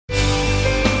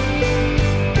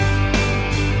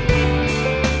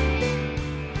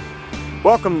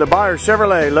Welcome to Buyer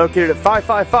Chevrolet, located at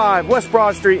 555 West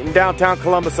Broad Street in downtown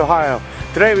Columbus, Ohio.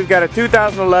 Today we've got a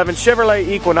 2011 Chevrolet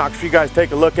Equinox for you guys to take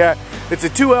a look at. It's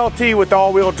a 2LT with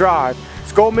all-wheel drive.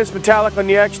 It's gold mist metallic on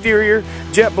the exterior,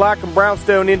 jet black and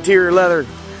brownstone interior leather.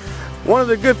 One of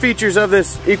the good features of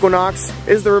this Equinox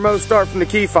is the remote start from the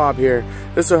key fob here.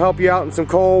 This will help you out in some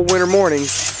cold winter mornings.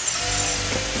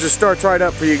 Just starts right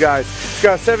up for you guys. It's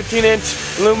got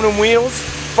 17-inch aluminum wheels,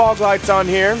 fog lights on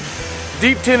here,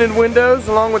 deep tinted windows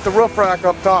along with the roof rack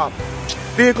up top.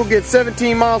 Vehicle gets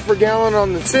 17 miles per gallon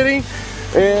on the city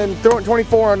and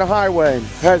 24 on the highway.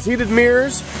 Has heated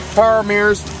mirrors, power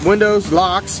mirrors, windows,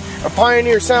 locks, a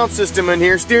Pioneer sound system in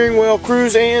here, steering wheel,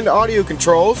 cruise and audio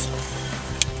controls.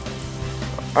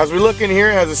 As we look in here,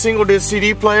 it has a single disc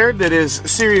CD player that is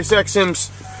Sirius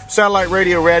XM's satellite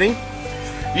radio ready.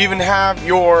 You even have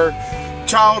your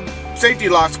child safety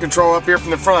locks control up here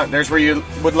from the front. There's where you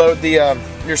would load the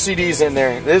your CDs in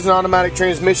there. It is an automatic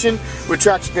transmission with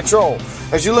traction control.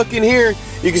 As you look in here,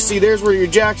 you can see there's where your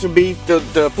jacks would be to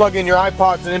plug in your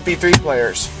iPods and MP3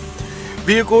 players.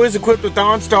 Vehicle is equipped with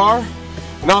OnStar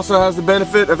and also has the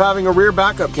benefit of having a rear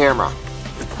backup camera.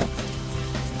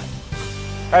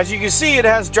 As you can see, it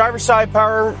has driver's side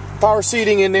power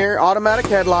seating in there, automatic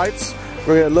headlights.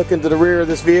 We're going to look into the rear of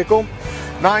this vehicle.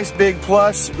 Nice big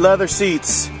plush leather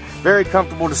seats. Very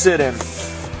comfortable to sit in.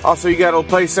 Also, you got a little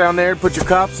place down there to put your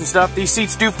cups and stuff. These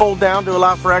seats do fold down to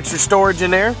allow for extra storage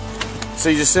in there. So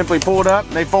you just simply pull it up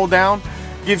and they fold down.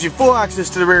 Gives you full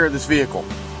access to the rear of this vehicle.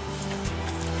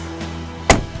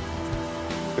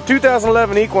 The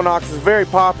 2011 Equinox is a very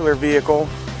popular vehicle.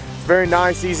 It's very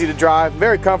nice, easy to drive,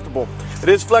 very comfortable. It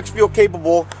is flex fuel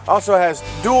capable. Also has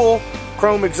dual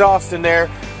chrome exhaust in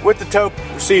there with the tow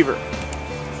receiver.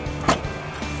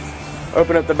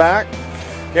 Open up the back.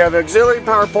 You have an auxiliary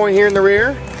power point here in the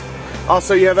rear.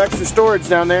 Also, you have extra storage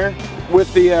down there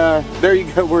with the, there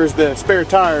you go, where's the spare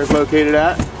tire is located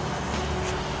at.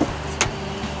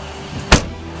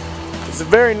 It's a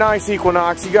very nice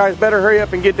Equinox. You guys better hurry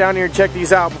up and get down here and check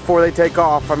these out before they take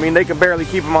off. I mean, they can barely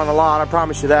keep them on the lot, I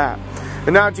promise you that.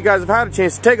 And now that you guys have had a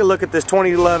chance to take a look at this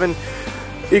 2011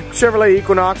 Chevrolet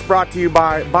Equinox brought to you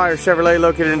by Buyer Chevrolet,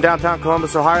 located in downtown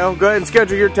Columbus, Ohio, go ahead and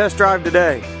schedule your test drive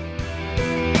today.